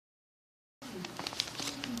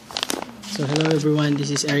So hello everyone, this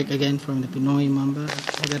is Eric again from Thepinoymamba.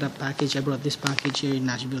 I got a package. I brought this package here in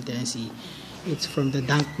Nashville, Tennessee. It's from the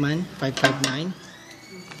DUNKMAN559.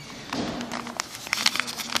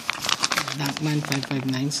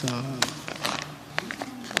 DUNKMAN559. So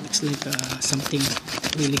looks like something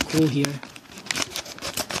really cool here.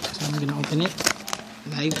 So I'm gonna open it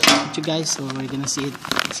live with you guys, so we're gonna see it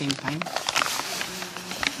at the same time.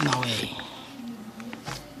 No way.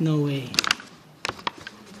 No way.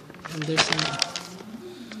 And there's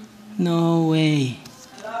no way.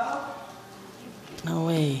 No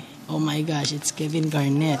way. Oh my gosh, it's Kevin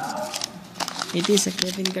Garnett. It is a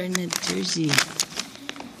Kevin Garnett jersey.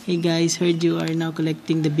 Hey guys, heard you are now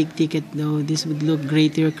collecting the big ticket though. This would look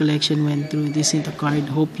great. Your collection went through. This is a card.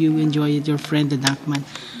 Hope you enjoy it. Your friend, the Dunkman.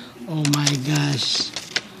 Oh my gosh.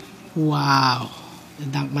 Wow. The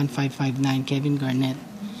DUNKMAN559 Kevin Garnett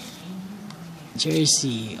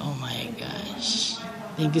jersey. Oh my gosh.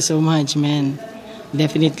 Thank you so much, man.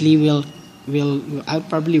 Definitely I'll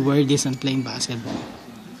probably wear this on playing basketball.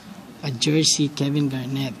 A jersey, Kevin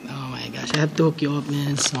Garnett. Oh my gosh, I have to hook you up,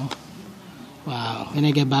 man. So wow, when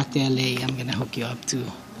I get back to LA, I'm gonna hook you up too.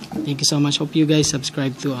 Thank you so much. Hope you guys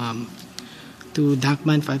subscribe to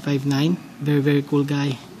DUNKMAN559. Very cool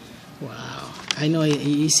guy. Wow. I know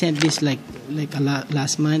he sent this like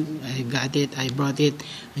last month. I got it, I brought it.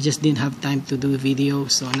 I just didn't have time to do a video,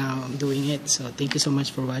 so now I'm doing it. So thank you so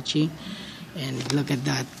much for watching. And look at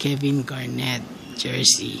that Kevin Garnett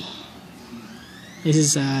jersey. This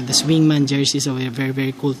is the swingman jersey, so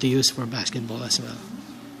very cool to use for basketball as well.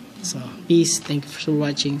 So peace. Thank you for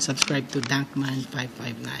watching. Subscribe to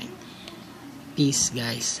DUNKMAN559. Peace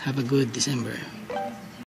guys. Have a good December.